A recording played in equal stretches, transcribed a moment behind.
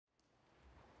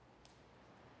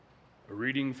A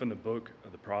reading from the book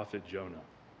of the prophet Jonah.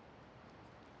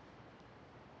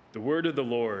 The word of the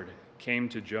Lord came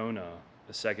to Jonah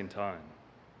a second time.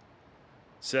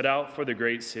 Set out for the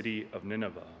great city of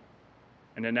Nineveh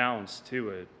and announce to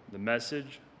it the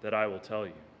message that I will tell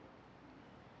you.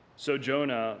 So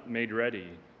Jonah made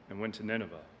ready and went to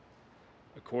Nineveh,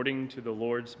 according to the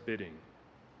Lord's bidding.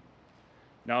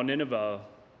 Now Nineveh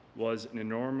was an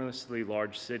enormously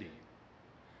large city.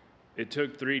 It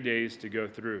took 3 days to go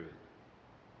through it.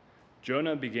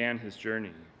 Jonah began his journey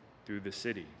through the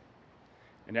city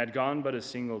and had gone but a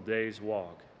single day's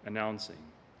walk, announcing,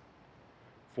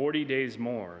 40 days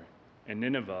more, and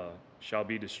Nineveh shall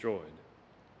be destroyed.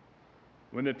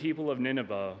 When the people of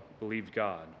Nineveh believed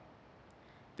God,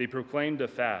 they proclaimed a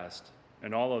fast,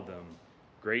 and all of them,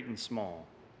 great and small,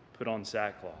 put on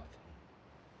sackcloth.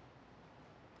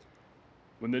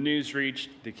 When the news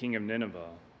reached the king of Nineveh,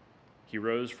 he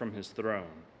rose from his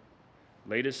throne,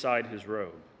 laid aside his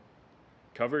robe,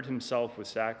 covered himself with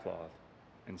sackcloth,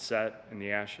 and sat in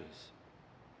the ashes.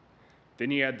 Then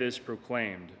he had this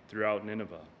proclaimed throughout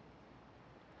Nineveh: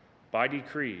 by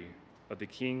decree of the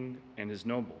king and his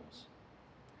nobles,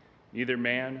 neither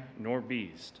man nor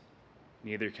beast,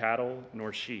 neither cattle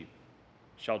nor sheep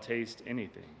shall taste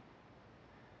anything.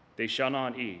 They shall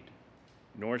not eat,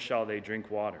 nor shall they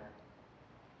drink water.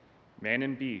 Man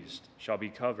and beast shall be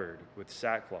covered with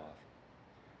sackcloth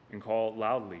and call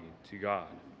loudly to God.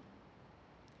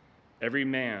 Every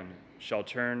man shall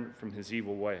turn from his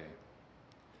evil way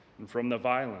and from the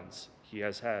violence he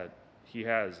has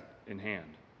in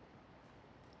hand.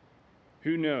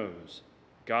 Who knows,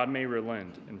 God may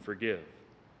relent and forgive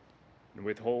and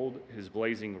withhold his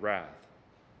blazing wrath,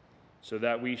 so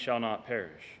that we shall not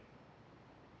perish.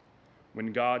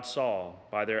 When God saw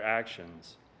by their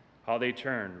actions how they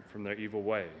turned from their evil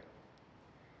way,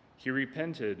 he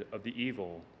repented of the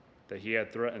evil that he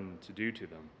had threatened to do to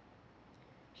them.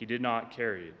 He did not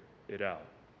carry it out.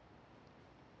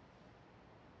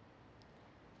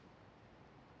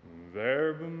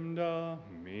 Verbum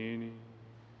Domini.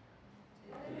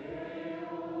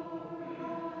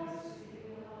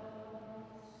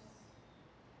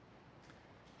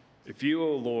 If you,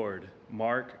 O Lord,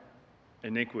 mark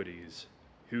iniquities,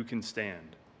 who can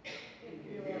stand?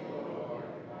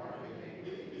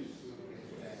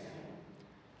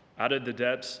 Out of the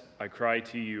depths I cry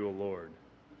to you, O Lord.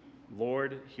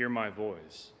 Lord, hear my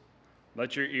voice.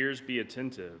 Let your ears be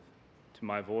attentive to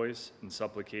my voice and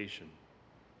supplication.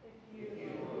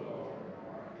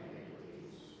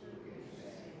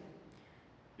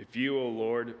 If you, O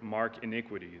Lord, mark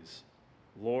iniquities,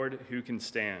 Lord, who can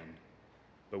stand?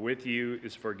 But with you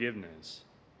is forgiveness,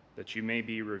 that you may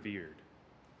be revered.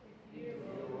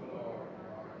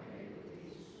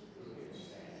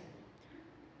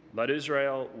 Let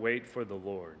Israel wait for the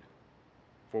Lord,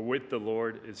 for with the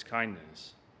Lord is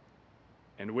kindness,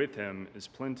 and with him is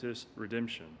plenteous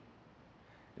redemption,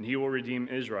 and he will redeem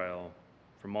Israel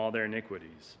from all their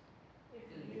iniquities.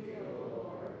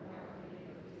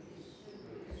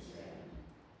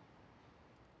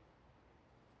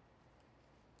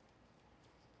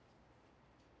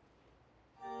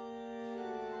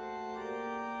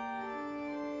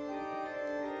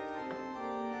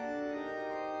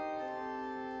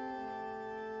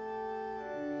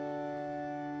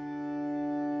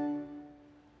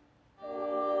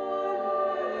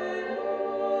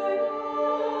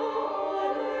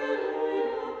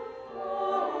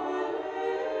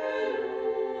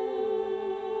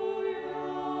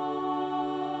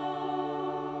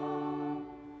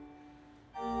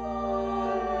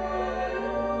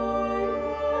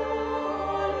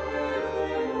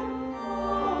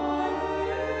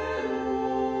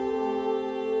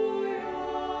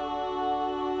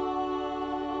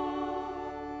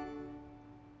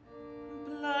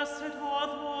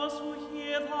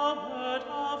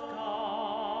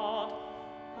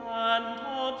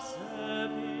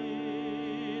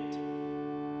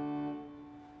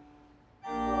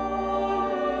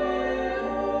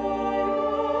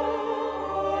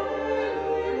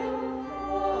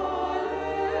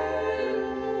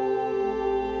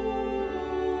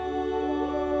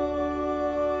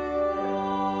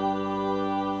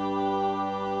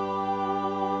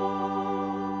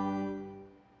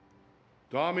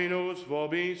 Dominus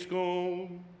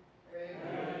vobiscum.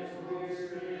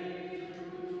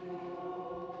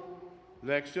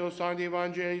 Lectio Sancti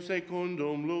Evangelii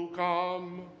secundum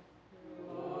Lucam.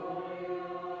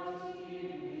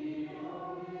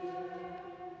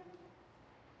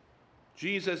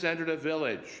 Jesus entered a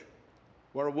village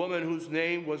where a woman whose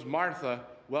name was Martha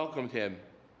welcomed him.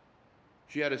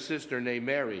 She had a sister named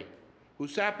Mary, who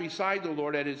sat beside the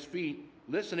Lord at his feet,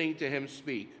 listening to him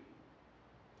speak.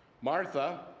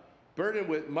 Martha, burdened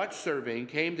with much serving,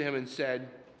 came to him and said,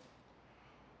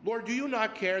 "Lord, do you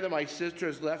not care that my sister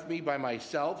has left me by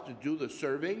myself to do the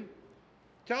serving?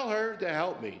 Tell her to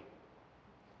help me."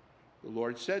 The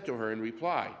Lord said to her in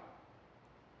reply,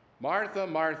 "Martha,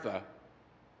 Martha,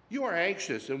 you are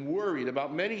anxious and worried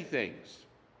about many things.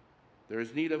 There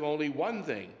is need of only one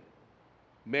thing.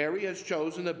 Mary has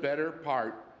chosen the better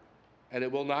part, and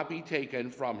it will not be taken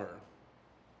from her."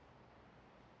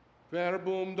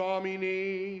 Verbum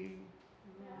Domini.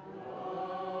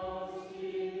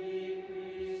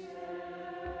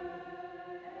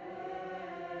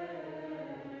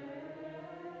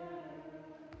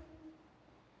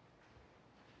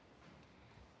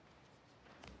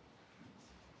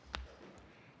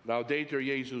 Laudetur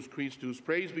Jesus Christus,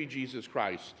 praise be Jesus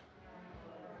Christ.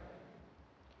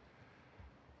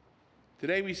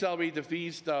 Today we celebrate the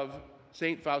feast of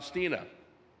Saint Faustina,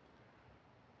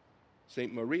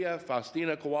 Saint Maria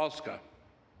Faustina Kowalska,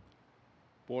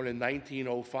 born in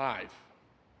 1905.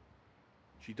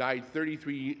 She died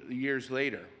 33 years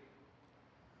later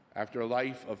after a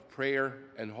life of prayer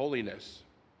and holiness.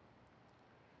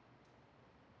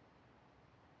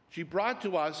 She brought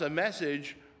to us a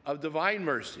message of divine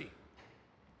mercy,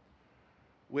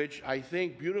 which I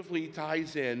think beautifully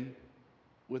ties in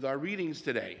with our readings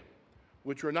today,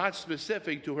 which were not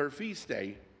specific to her feast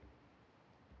day.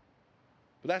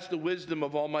 But that's the wisdom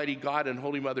of Almighty God and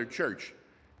Holy Mother Church.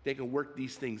 They can work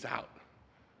these things out.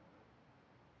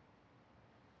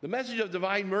 The message of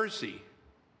divine mercy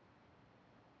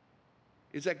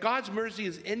is that God's mercy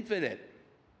is infinite.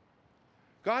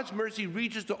 God's mercy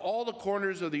reaches to all the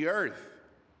corners of the earth,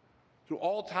 through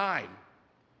all time,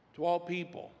 to all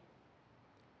people.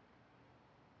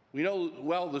 We know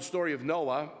well the story of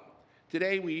Noah.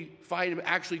 Today we find him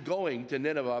actually going to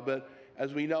Nineveh, but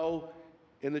as we know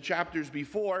in the chapters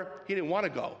before, he didn't want to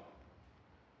go.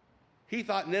 He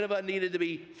thought Nineveh needed to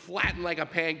be flattened like a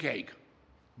pancake.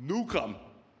 Nuke them.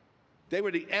 They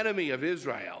were the enemy of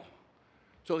Israel.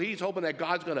 So he's hoping that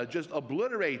God's going to just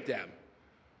obliterate them.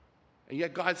 And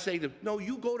yet God's saying to him, no,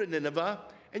 you go to Nineveh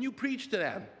and you preach to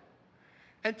them.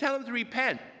 And tell them to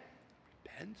repent.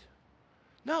 Repent?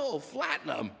 No, flatten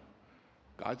them.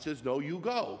 God says, no, you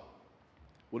go.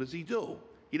 What does he do?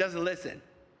 He doesn't listen.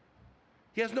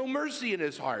 He has no mercy in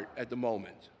his heart at the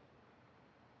moment.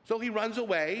 So he runs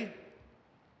away,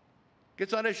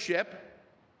 gets on a ship,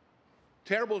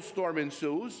 terrible storm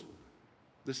ensues.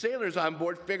 The sailors on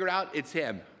board figure out it's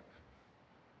him.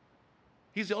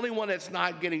 He's the only one that's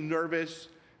not getting nervous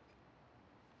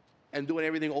and doing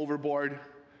everything overboard.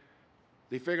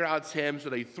 They figure out it's him, so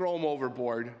they throw him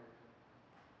overboard.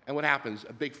 And what happens?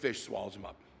 A big fish swallows him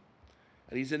up.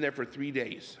 And he's in there for 3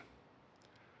 days.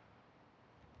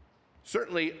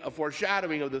 Certainly a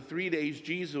foreshadowing of the 3 days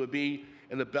Jesus would be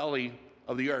in the belly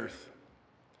of the earth.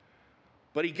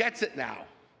 But he gets it now.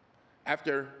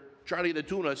 After Charlie the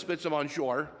tuna spits him on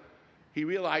shore, he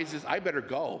realizes, I better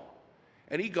go.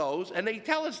 And he goes, and they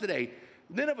tell us today,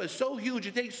 Nineveh is so huge,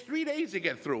 it takes 3 days to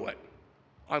get through it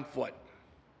on foot.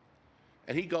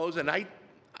 And he goes, and I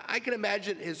can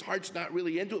imagine his heart's not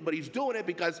really into it, but he's doing it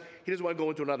because he doesn't want to go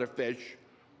into another fish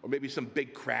or maybe some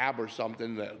big crab or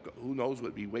something. Who knows what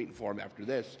would be waiting for him after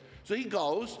this. So he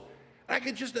goes, and I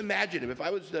can just imagine him. If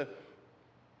I was the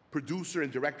producer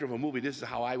and director of a movie, this is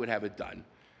how I would have it done.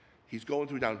 He's going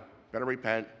through down, better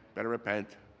repent, going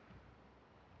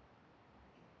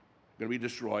to be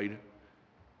destroyed.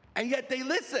 And yet they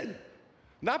listen,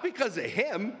 not because of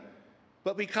him,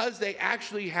 but because they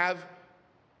actually have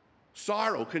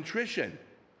sorrow, contrition.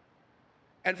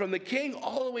 And from the king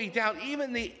all the way down,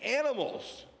 even the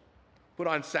animals put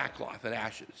on sackcloth and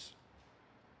ashes.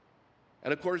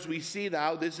 And of course, we see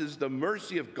now this is the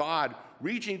mercy of God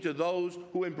reaching to those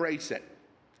who embrace it.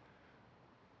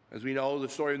 As we know, the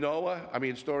story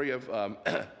of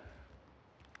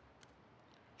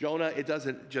Jonah, it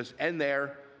doesn't just end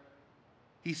there.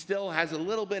 He still has a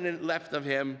little bit left of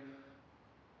him.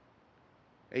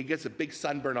 And he gets a big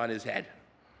sunburn on his head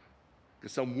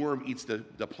because some worm eats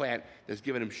the plant that's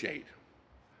giving him shade.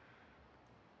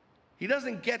 He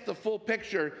doesn't get the full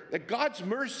picture that God's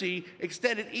mercy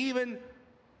extended even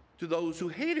to those who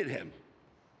hated him.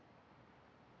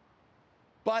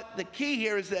 But the key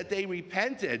here is that they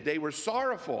repented. They were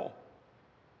sorrowful.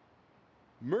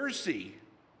 Mercy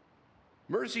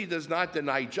does not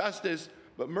deny justice,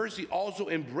 but mercy also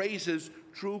embraces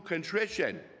true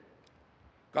contrition.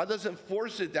 God doesn't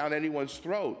force it down anyone's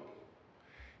throat.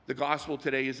 The gospel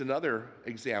today is another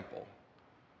example.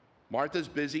 Martha's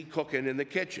busy cooking in the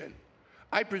kitchen.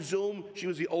 I presume she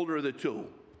was the older of the two.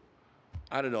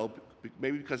 I don't know,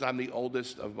 maybe because I'm the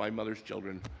oldest of my mother's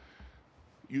children.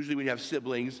 Usually when you have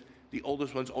siblings, the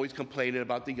oldest one's always complaining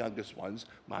about the youngest ones.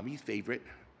 Mommy's favorite.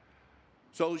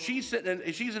 So she's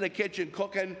in the kitchen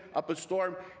cooking up a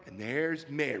storm, and there's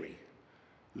Mary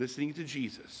listening to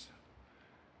Jesus.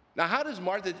 Now, how does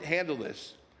Martha handle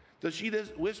this? Does she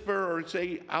just whisper or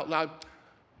say out loud,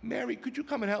 Mary, could you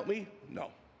come and help me? No.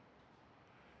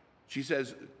 She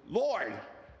says, Lord,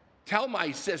 tell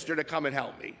my sister to come and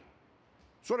help me.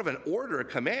 Sort of an order, a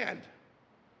command.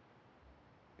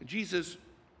 And Jesus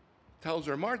tells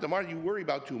her, Martha, you worry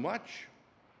about too much.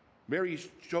 Mary's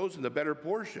chosen the better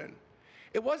portion.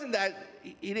 It wasn't that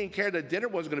he didn't care that dinner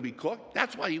wasn't going to be cooked.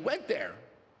 That's why he went there.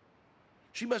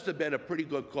 She must have been a pretty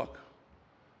good cook.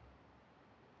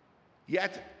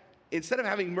 Yet, instead of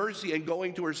having mercy and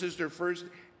going to her sister first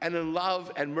and in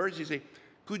love and mercy say,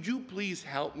 could you please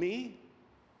help me?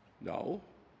 No.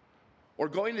 Or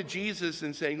going to Jesus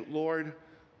and saying, Lord,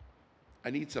 I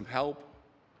need some help.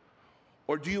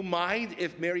 Or do you mind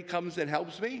if Mary comes and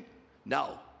helps me?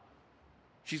 No.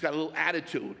 She's got a little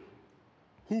attitude,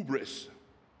 hubris,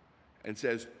 and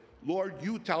says, Lord,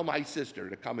 you tell my sister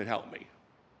to come and help me.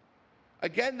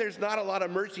 Again, there's not a lot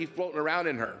of mercy floating around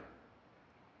in her.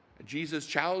 And Jesus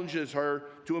challenges her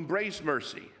to embrace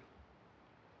mercy.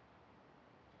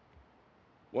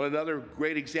 One of the other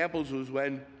great examples was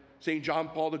when St. John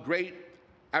Paul the Great,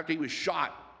 after he was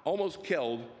shot, almost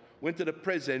killed, went to the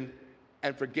prison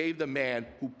and forgave the man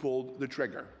who pulled the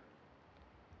trigger.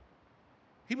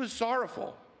 He was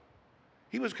sorrowful.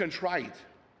 He was contrite.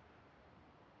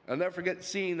 I'll never forget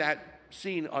seeing that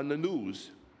scene on the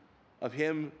news of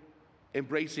him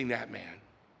embracing that man,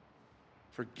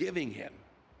 forgiving him.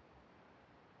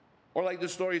 Or like the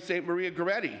story of St. Maria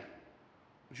Goretti,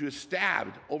 when she was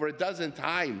stabbed over a dozen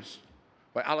times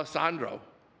by Alessandro,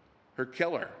 her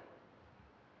killer.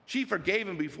 She forgave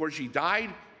him before she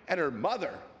died, and her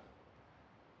mother,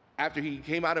 after he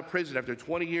came out of prison, after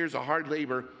 20 years of hard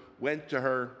labor, went to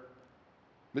her,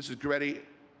 Mrs. Goretti,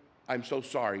 I'm so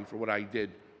sorry for what I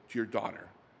did to your daughter.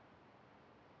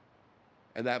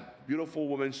 And that beautiful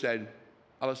woman said,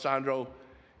 Alessandro,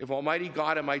 if Almighty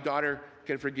God and my daughter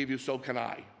can forgive you, so can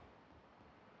I.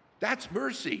 That's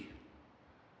mercy.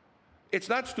 It's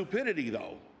not stupidity,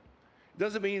 though. It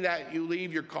doesn't mean that you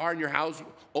leave your car and your house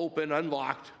open,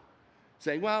 unlocked,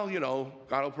 saying, well, you know,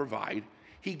 God will provide.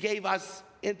 He gave us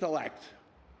intellect.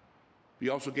 He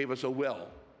also gave us a will.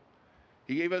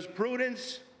 He gave us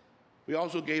prudence. He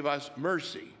also gave us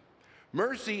mercy.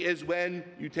 Mercy is when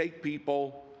you take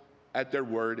people at their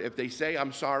word. If they say,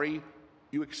 I'm sorry,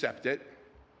 you accept it.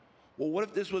 Well, what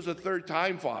if this was a third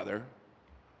time, Father?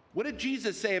 What did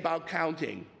Jesus say about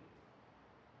counting?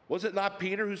 Was it not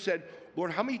Peter who said,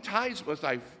 Lord, how many times must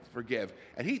I forgive?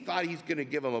 And he thought he's going to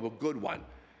give him a good one.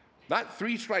 Not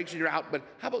 3 strikes and you're out, but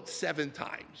how about 7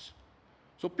 times?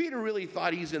 So Peter really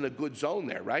thought he's in a good zone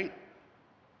there, right?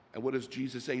 And what does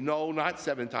Jesus say? No, not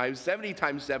 7 times, 70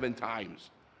 times 7 times,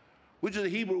 which is a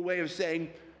Hebrew way of saying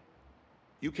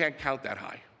you can't count that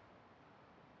high.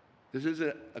 This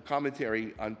isn't a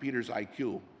commentary on Peter's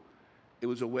IQ. It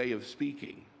was a way of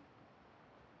speaking.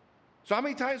 So how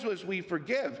many times must we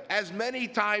forgive? As many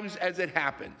times as it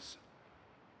happens.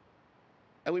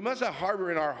 And we must not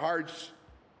harbor in our hearts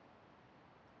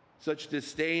such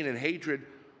disdain and hatred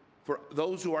for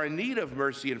those who are in need of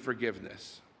mercy and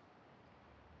forgiveness.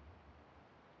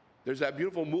 There's that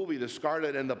beautiful movie, The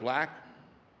Scarlet and the Black.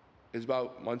 It's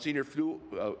about Monsignor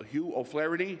Hugh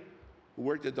O'Flaherty, who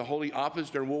worked at the Holy Office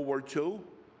during World War II.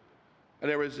 And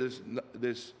there was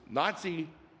this Nazi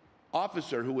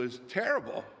officer who was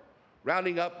terrible,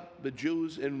 rounding up the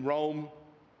Jews in Rome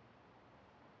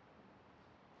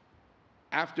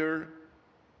after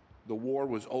the war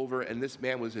was over and this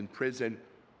man was in prison.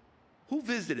 Who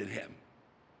visited him?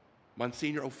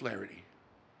 Monsignor O'Flaherty.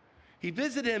 He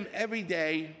visited him every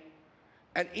day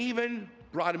and even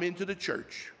brought him into the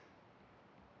church,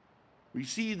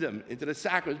 received him into the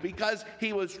sacraments because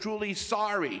he was truly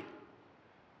sorry.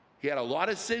 He had a lot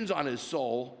of sins on his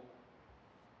soul,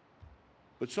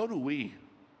 but so do we.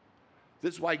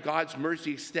 This is why God's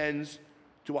mercy extends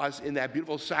to us in that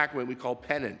beautiful sacrament we call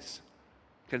penance,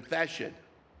 confession.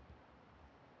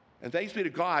 And thanks be to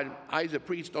God, I as a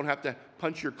priest don't have to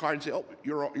punch your card and say, oh,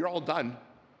 you're all done.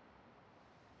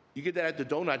 You get that at the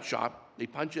donut shop. They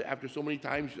punch it after so many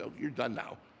times, you're done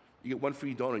now. You get 1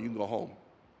 free donut, you can go home.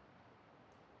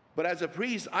 But as a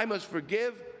priest, I must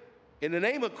forgive in the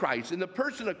name of Christ, in the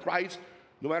person of Christ,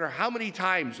 no matter how many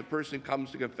times a person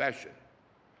comes to confession.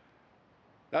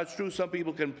 Now, it's true, some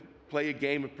people can play a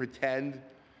game of pretend,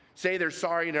 say they're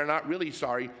sorry and they're not really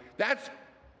sorry. That's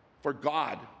for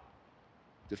God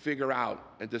to figure out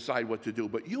and decide what to do.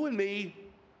 But you and me,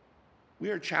 we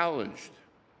are challenged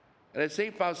And as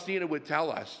St. Faustina would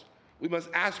tell us, we must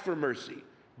ask for mercy,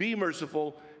 be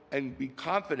merciful, and be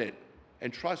confident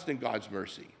and trust in God's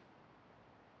mercy.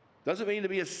 Doesn't mean to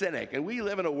be a cynic. And we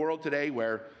live in a world today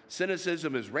where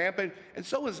cynicism is rampant, and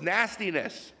so is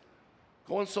nastiness.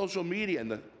 Go on social media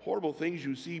and the horrible things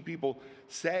you see people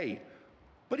say.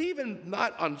 But even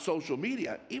not on social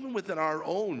media, even within our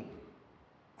own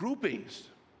groupings.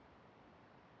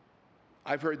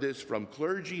 I've heard this from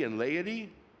clergy and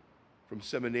laity, from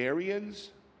seminarians,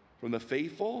 from the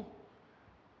faithful.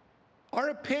 Our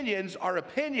opinions are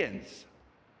opinions.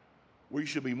 We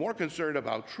should be more concerned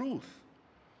about truth,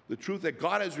 the truth that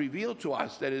God has revealed to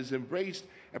us, that is embraced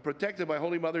and protected by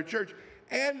Holy Mother Church,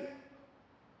 and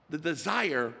the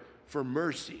desire for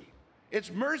mercy. It's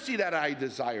mercy that I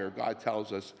desire, God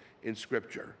tells us in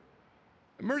Scripture.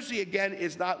 Mercy, again,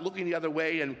 is not looking the other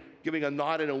way and giving a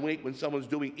nod and a wink when someone's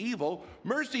doing evil.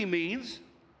 Mercy means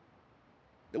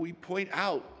that we point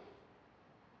out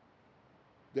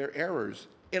their errors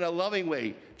in a loving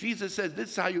way. Jesus says this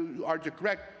is how you are to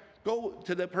correct. Go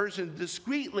to the person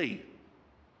discreetly.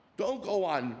 Don't go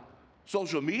on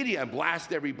social media and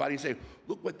blast everybody and say,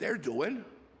 look what they're doing.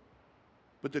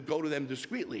 But to go to them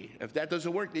discreetly. If that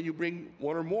doesn't work, then you bring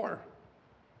one or more.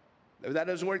 If that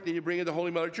doesn't work, then you bring in the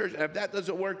Holy Mother Church. And if that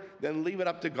doesn't work, then leave it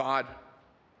up to God.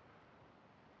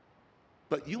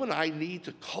 But you and I need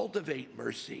to cultivate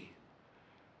mercy.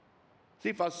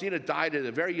 St. Faustina died at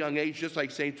a very young age, just like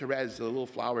St. Therese, the little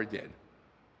flower, did.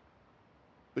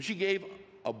 But she gave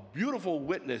a beautiful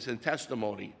witness and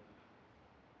testimony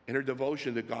in her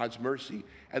devotion to God's mercy.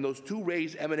 And those two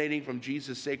rays emanating from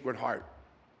Jesus' Sacred Heart.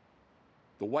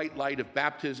 The white light of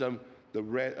baptism, the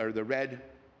red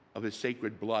of his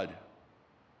sacred blood.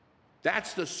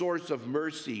 That's the source of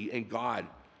mercy in God,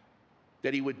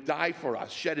 that he would die for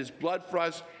us, shed his blood for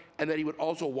us, and that he would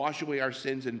also wash away our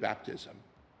sins in baptism.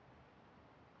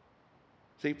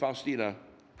 St. Faustina,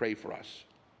 pray for us.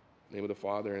 In the name of the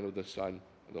Father, and of the Son, and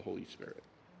of the Holy Spirit.